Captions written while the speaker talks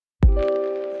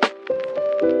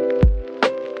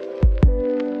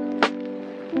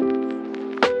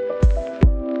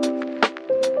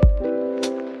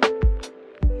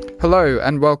Hello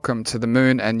and welcome to The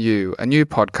Moon and You, a new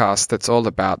podcast that's all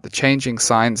about the changing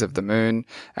signs of the moon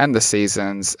and the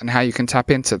seasons and how you can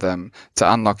tap into them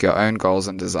to unlock your own goals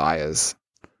and desires.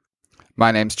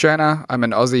 My name's Jonah, I'm an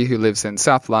Aussie who lives in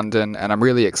South London, and I'm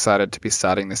really excited to be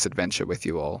starting this adventure with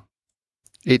you all.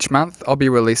 Each month I'll be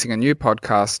releasing a new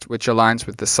podcast which aligns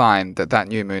with the sign that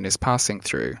new moon is passing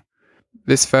through.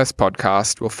 This first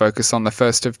podcast will focus on the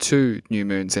first of two new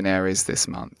moons in Aries this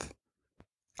month.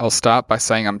 I'll start by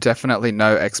saying I'm definitely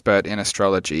no expert in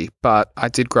astrology, but I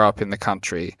did grow up in the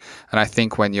country, and I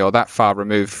think when you're that far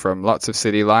removed from lots of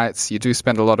city lights, you do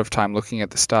spend a lot of time looking at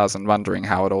the stars and wondering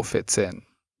how it all fits in.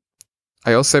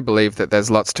 I also believe that there's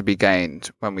lots to be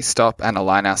gained when we stop and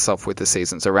align ourselves with the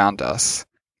seasons around us.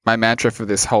 My mantra for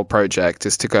this whole project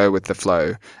is to go with the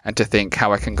flow and to think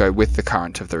how I can go with the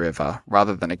current of the river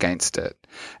rather than against it.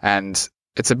 And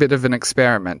it's a bit of an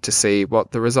experiment to see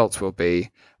what the results will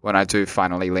be when I do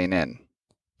finally lean in.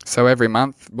 So every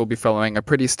month we'll be following a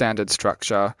pretty standard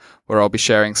structure where I'll be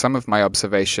sharing some of my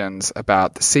observations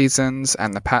about the seasons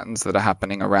and the patterns that are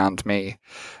happening around me.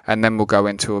 And then we'll go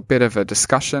into a bit of a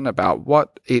discussion about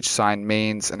what each sign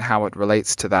means and how it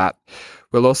relates to that.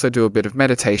 We'll also do a bit of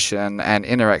meditation and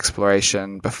inner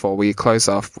exploration before we close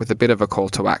off with a bit of a call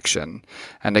to action.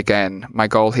 And again, my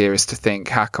goal here is to think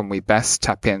how can we best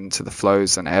tap into the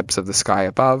flows and ebbs of the sky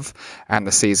above and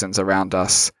the seasons around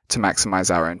us to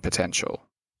maximize our own potential.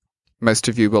 Most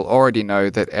of you will already know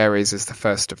that Aries is the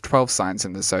first of 12 signs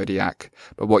in the zodiac,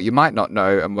 but what you might not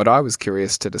know, and what I was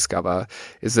curious to discover,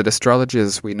 is that astrology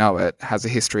as we know it has a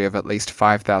history of at least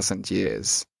 5,000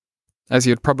 years. As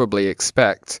you'd probably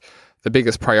expect, the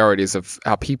biggest priorities of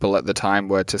our people at the time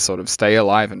were to sort of stay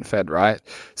alive and fed, right?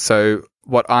 So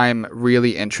what I'm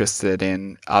really interested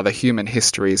in are the human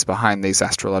histories behind these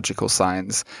astrological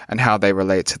signs and how they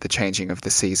relate to the changing of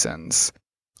the seasons.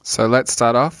 So let's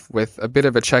start off with a bit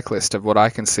of a checklist of what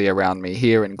I can see around me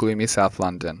here in gloomy South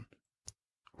London.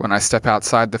 When I step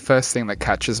outside, the first thing that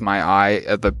catches my eye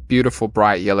are the beautiful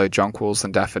bright yellow jonquils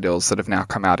and daffodils that have now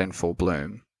come out in full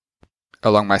bloom.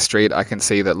 Along my street, I can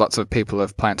see that lots of people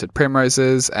have planted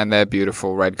primroses, and their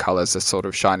beautiful red colours are sort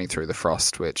of shining through the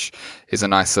frost, which is a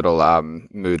nice little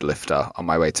mood lifter on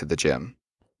my way to the gym.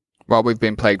 While we've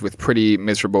been plagued with pretty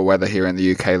miserable weather here in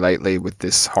the UK lately with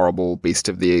this horrible beast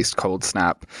of the east cold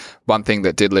snap, one thing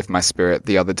that did lift my spirit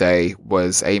the other day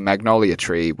was a magnolia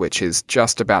tree which is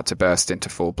just about to burst into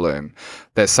full bloom.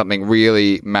 There's something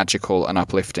really magical and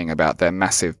uplifting about their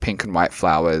massive pink and white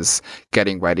flowers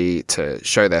getting ready to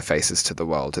show their faces to the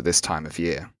world at this time of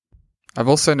year. I've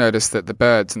also noticed that the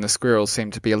birds and the squirrels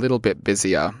seem to be a little bit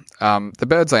busier. The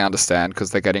birds I understand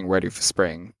because they're getting ready for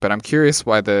spring, but I'm curious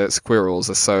why the squirrels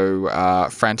are so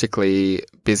frantically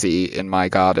busy in my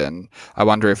garden. I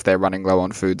wonder if they're running low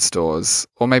on food stores,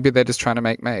 or maybe they're just trying to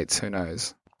make mates, who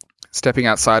knows. Stepping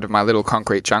outside of my little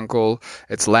concrete jungle,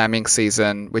 it's lambing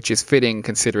season, which is fitting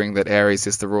considering that Aries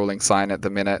is the ruling sign at the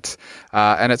minute.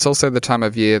 And it's also the time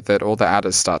of year that all the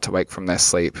adders start to wake from their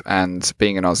sleep, and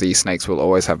being an Aussie, snakes will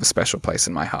always have a special place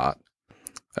in my heart.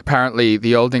 Apparently,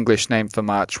 the Old English name for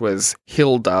March was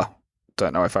Hilda,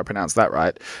 don't know if I pronounced that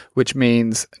right, which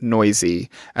means noisy,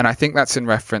 and I think that's in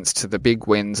reference to the big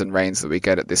winds and rains that we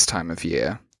get at this time of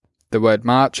year. The word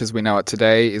March, as we know it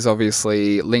today, is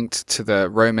obviously linked to the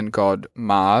Roman god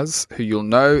Mars, who you'll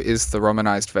know is the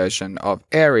Romanized version of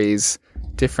Aries,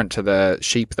 different to the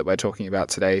sheep that we're talking about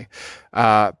today.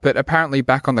 But apparently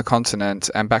back on the continent,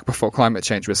 and back before climate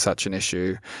change was such an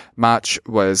issue, March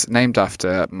was named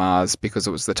after Mars because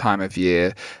it was the time of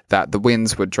year that the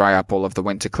winds would dry up all of the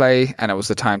winter clay, and it was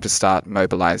the time to start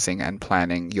mobilizing and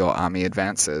planning your army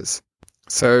advances.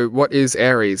 So what is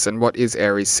Aries, and what is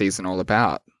Aries season all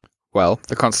about? Well,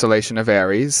 the constellation of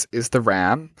Aries is the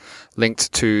ram,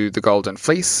 linked to the golden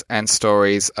fleece and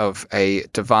stories of a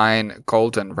divine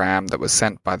golden ram that was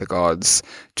sent by the gods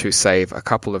to save a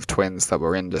couple of twins that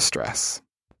were in distress.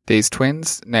 These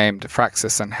twins, named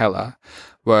Phraxus and Helle,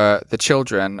 were the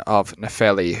children of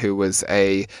Nephele, who was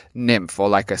a nymph or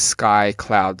like a sky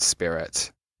cloud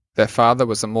spirit. Their father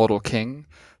was a mortal king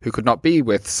who could not be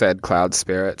with said cloud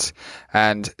spirit,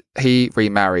 and he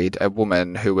remarried a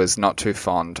woman who was not too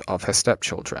fond of her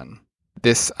stepchildren.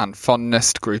 This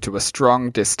unfondness grew to a strong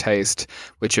distaste,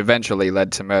 which eventually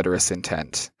led to murderous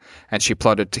intent, and she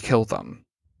plotted to kill them.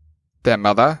 Their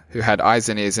mother, who had eyes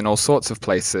and ears in all sorts of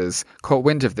places, caught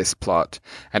wind of this plot,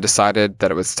 and decided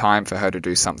that it was time for her to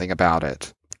do something about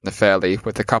it. Nephele,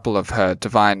 with a couple of her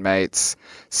divine mates,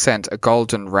 sent a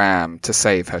golden ram to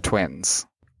save her twins.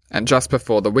 And just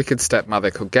before the wicked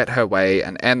stepmother could get her way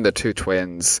and end the two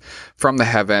twins, from the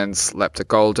heavens leapt a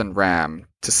golden ram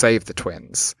to save the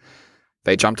twins.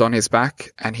 They jumped on his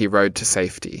back, and he rode to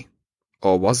safety.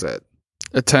 Or was it?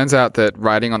 It turns out that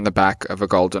riding on the back of a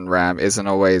golden ram isn't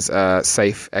always a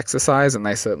safe exercise, and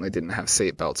they certainly didn't have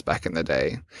seatbelts back in the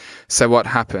day. So what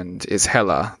happened is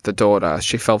Hela, the daughter,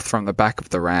 she fell from the back of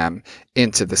the ram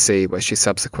into the sea, where she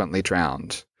subsequently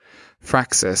drowned.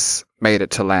 Phryxus made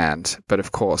it to land, but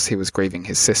of course he was grieving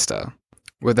his sister.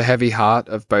 With a heavy heart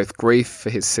of both grief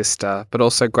for his sister, but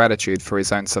also gratitude for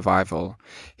his own survival,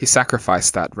 he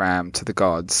sacrificed that ram to the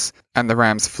gods, and the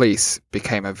ram's fleece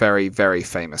became a very, very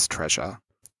famous treasure.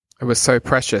 It was so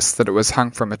precious that it was hung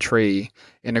from a tree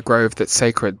in a grove that's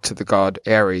sacred to the god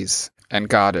Aries, and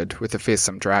guarded with a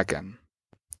fearsome dragon.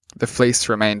 The fleece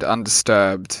remained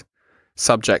undisturbed,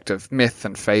 subject of myth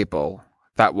and fable.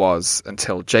 That was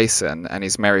until Jason and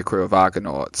his merry crew of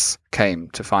Argonauts came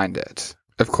to find it.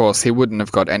 Of course, he wouldn't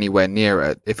have got anywhere near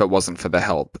it if it wasn't for the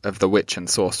help of the witch and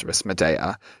sorceress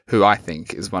Medea, who I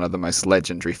think is one of the most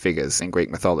legendary figures in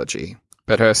Greek mythology.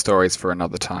 But her story's for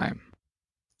another time.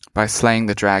 By slaying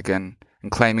the dragon and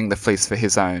claiming the fleece for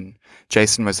his own,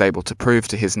 Jason was able to prove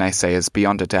to his naysayers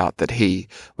beyond a doubt that he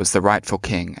was the rightful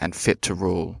king and fit to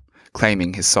rule,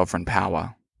 claiming his sovereign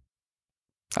power.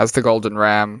 As the Golden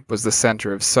Ram was the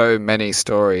center of so many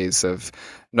stories of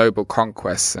noble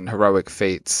conquests and heroic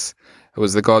feats, it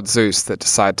was the god Zeus that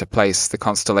decided to place the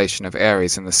constellation of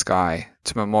Aries in the sky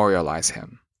to memorialize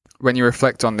him. When you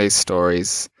reflect on these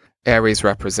stories, Aries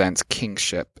represents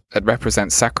kingship, it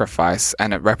represents sacrifice,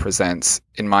 and it represents,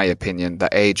 in my opinion, the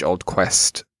age-old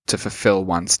quest to fulfill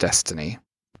one's destiny.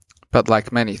 But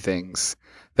like many things,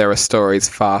 there are stories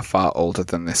far, far older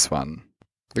than this one.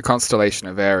 The constellation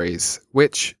of Aries,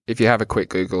 which, if you have a quick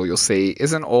Google, you'll see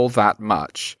isn't all that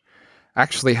much,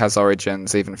 actually has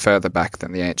origins even further back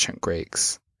than the ancient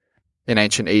Greeks. In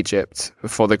ancient Egypt,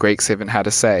 before the Greeks even had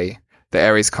a say, the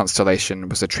Aries constellation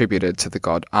was attributed to the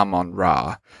god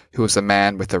Amun-Ra, who was a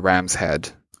man with a ram's head.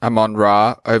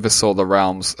 Amun-Ra oversaw the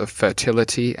realms of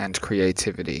fertility and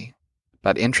creativity.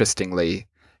 But interestingly,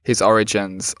 his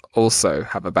origins also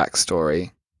have a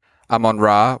backstory.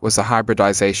 Amun-Ra was a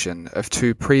hybridization of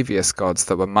two previous gods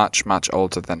that were much, much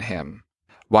older than him.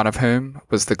 One of whom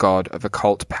was the god of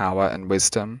occult power and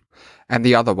wisdom, and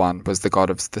the other one was the god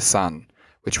of the sun,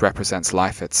 which represents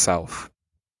life itself.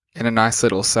 In a nice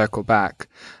little circle back,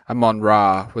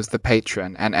 Amun-Ra was the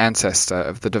patron and ancestor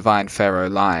of the divine pharaoh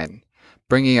line,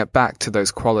 bringing it back to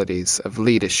those qualities of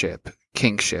leadership,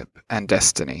 kingship, and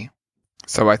destiny.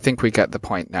 So I think we get the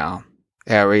point now.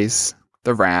 Aries,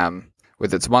 the ram,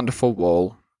 with its wonderful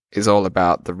wool, is all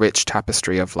about the rich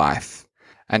tapestry of life,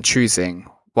 and choosing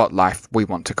what life we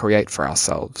want to create for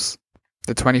ourselves.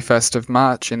 The 21st of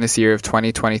March in this year of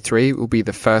 2023 will be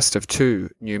the first of 2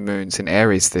 new moons in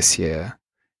Aries this year.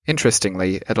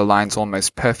 Interestingly, it aligns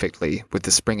almost perfectly with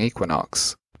the spring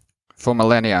equinox. For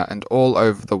millennia and all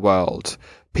over the world,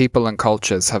 people and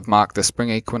cultures have marked the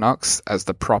spring equinox as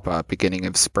the proper beginning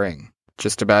of spring.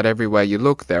 Just about everywhere you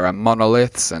look, there are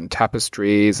monoliths and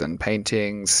tapestries and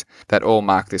paintings that all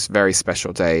mark this very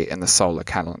special day in the solar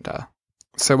calendar.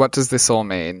 So what does this all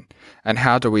mean? And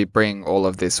how do we bring all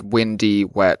of this windy,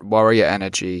 wet, warrior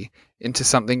energy into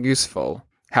something useful?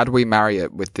 How do we marry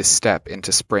it with this step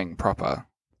into spring proper?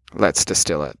 Let's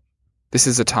distill it. This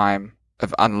is a time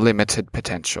of unlimited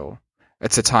potential.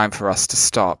 It's a time for us to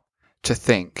stop, to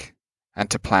think, and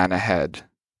to plan ahead.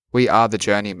 We are the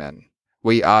journeymen.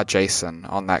 We are Jason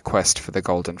on that quest for the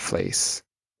Golden Fleece.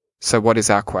 So what is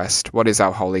our quest? What is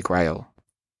our holy grail?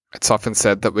 It's often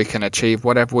said that we can achieve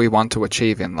whatever we want to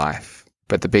achieve in life,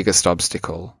 but the biggest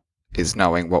obstacle is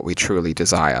knowing what we truly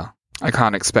desire. I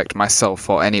can't expect myself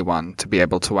or anyone to be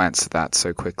able to answer that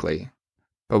so quickly.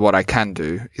 But what I can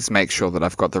do is make sure that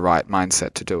I've got the right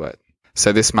mindset to do it.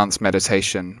 So this month's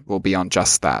meditation will be on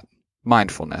just that,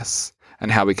 mindfulness,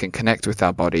 and how we can connect with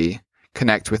our body,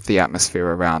 connect with the atmosphere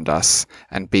around us,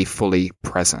 and be fully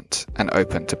present and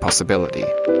open to possibility.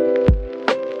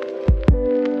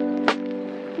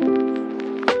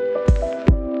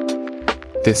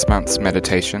 This month's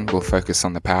meditation will focus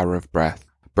on the power of breath.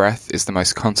 Breath is the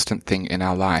most constant thing in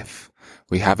our life.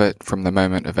 We have it from the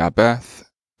moment of our birth,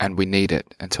 and we need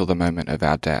it until the moment of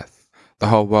our death. The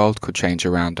whole world could change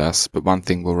around us, but one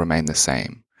thing will remain the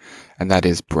same, and that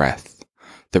is breath.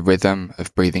 The rhythm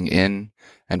of breathing in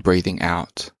and breathing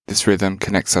out. This rhythm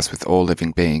connects us with all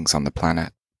living beings on the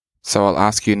planet. So I'll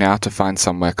ask you now to find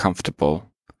somewhere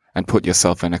comfortable and put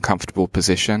yourself in a comfortable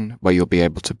position where you'll be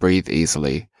able to breathe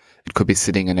easily. It could be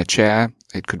sitting in a chair,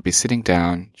 it could be sitting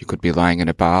down, you could be lying in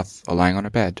a bath or lying on a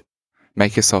bed.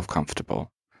 Make yourself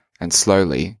comfortable and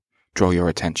slowly draw your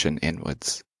attention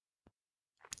inwards.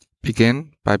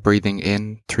 Begin by breathing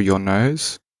in through your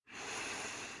nose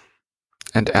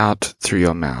and out through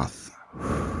your mouth.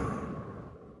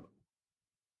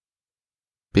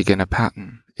 Begin a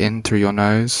pattern in through your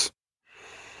nose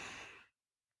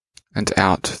and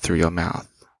out through your mouth.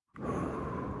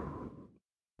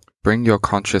 Bring your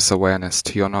conscious awareness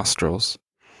to your nostrils.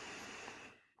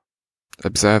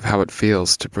 Observe how it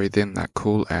feels to breathe in that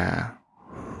cool air.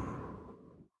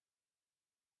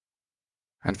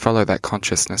 And follow that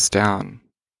consciousness down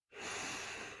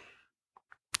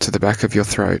to the back of your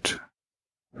throat.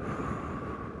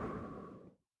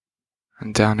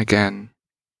 And down again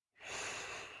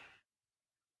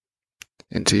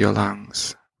into your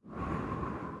lungs.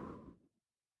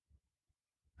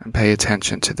 And pay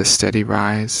attention to the steady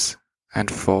rise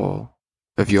and fall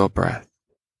of your breath.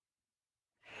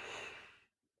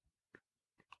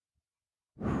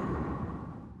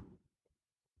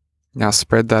 Now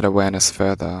spread that awareness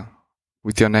further.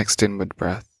 With your next inward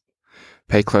breath,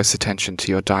 pay close attention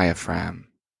to your diaphragm,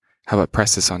 how it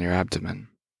presses on your abdomen.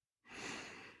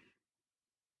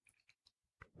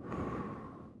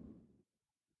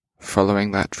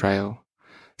 Following that trail,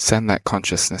 send that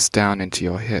consciousness down into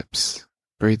your hips.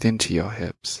 Breathe into your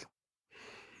hips.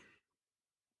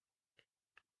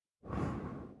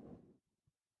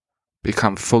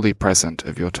 Become fully present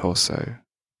of your torso,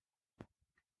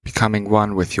 becoming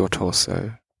one with your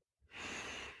torso,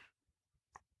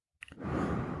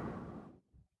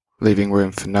 leaving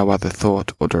room for no other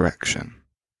thought or direction.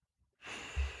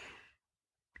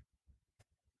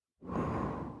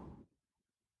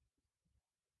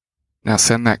 Now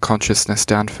send that consciousness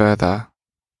down further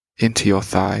into your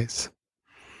thighs,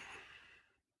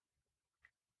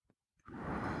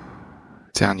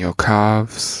 down your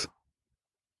calves,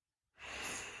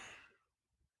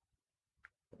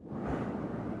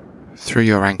 through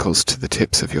your ankles to the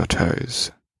tips of your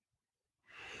toes.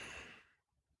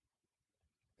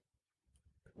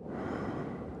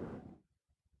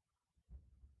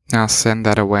 Now send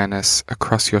that awareness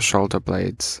across your shoulder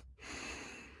blades,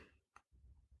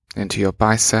 into your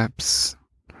biceps,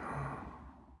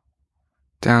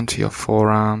 down to your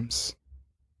forearms,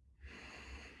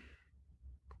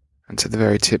 and to the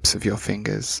very tips of your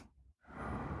fingers.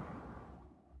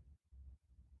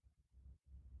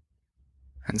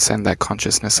 And send that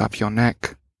consciousness up your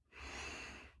neck,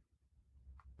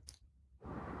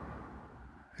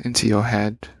 into your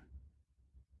head,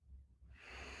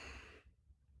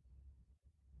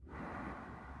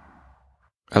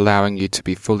 allowing you to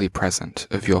be fully present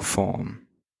of your form.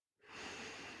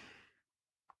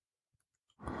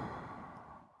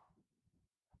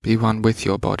 Be one with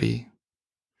your body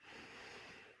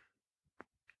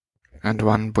and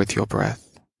one with your breath.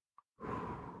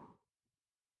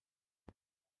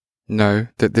 Know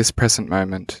that this present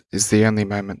moment is the only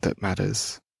moment that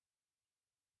matters.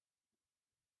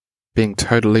 Being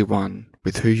totally one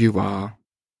with who you are,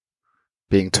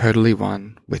 being totally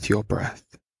one with your breath.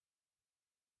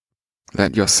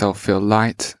 Let yourself feel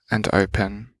light and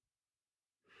open,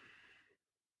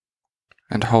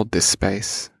 and hold this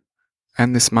space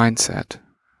and this mindset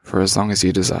for as long as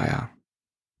you desire.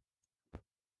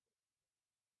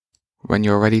 When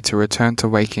you're ready to return to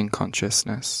waking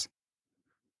consciousness,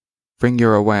 bring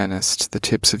your awareness to the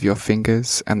tips of your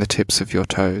fingers and the tips of your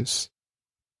toes.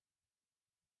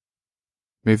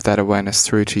 Move that awareness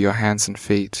through to your hands and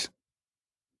feet.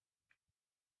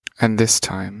 And this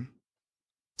time,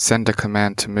 send a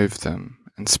command to move them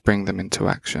and spring them into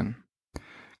action.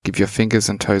 Give your fingers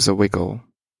and toes a wiggle,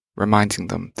 reminding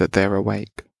them that they're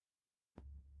awake.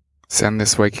 Send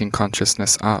this waking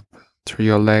consciousness up through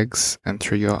your legs and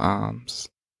through your arms,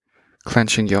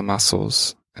 clenching your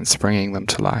muscles and springing them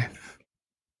to life.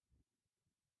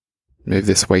 Move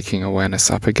this waking awareness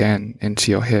up again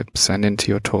into your hips and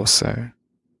into your torso,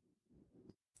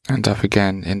 and up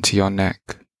again into your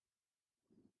neck.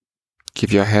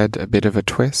 Give your head a bit of a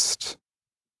twist,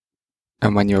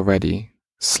 and when you're ready,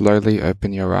 slowly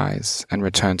open your eyes and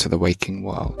return to the waking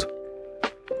world.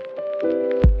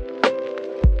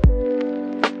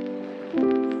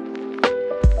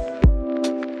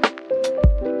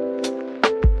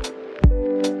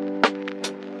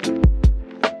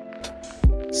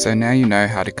 So now you know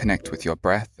how to connect with your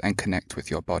breath and connect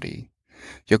with your body.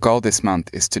 Your goal this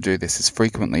month is to do this as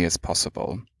frequently as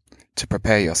possible, to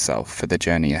prepare yourself for the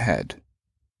journey ahead.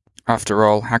 After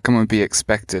all, how can we be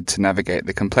expected to navigate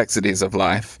the complexities of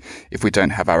life if we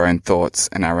don't have our own thoughts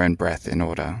and our own breath in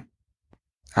order?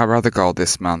 Our other goal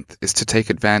this month is to take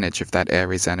advantage of that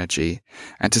Aries energy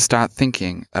and to start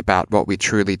thinking about what we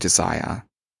truly desire.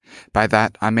 By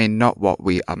that, I mean not what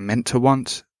we are meant to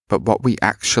want, but what we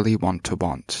actually want,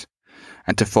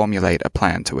 and to formulate a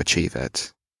plan to achieve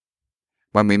it.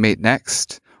 When we meet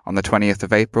next, on the 20th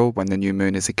of April, when the new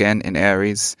moon is again in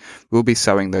Aries, we'll be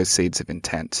sowing those seeds of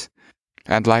intent.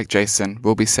 And like Jason,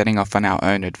 we'll be setting off on our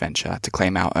own adventure to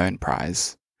claim our own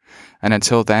prize. And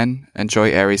until then,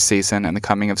 enjoy Aries season and the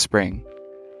coming of spring.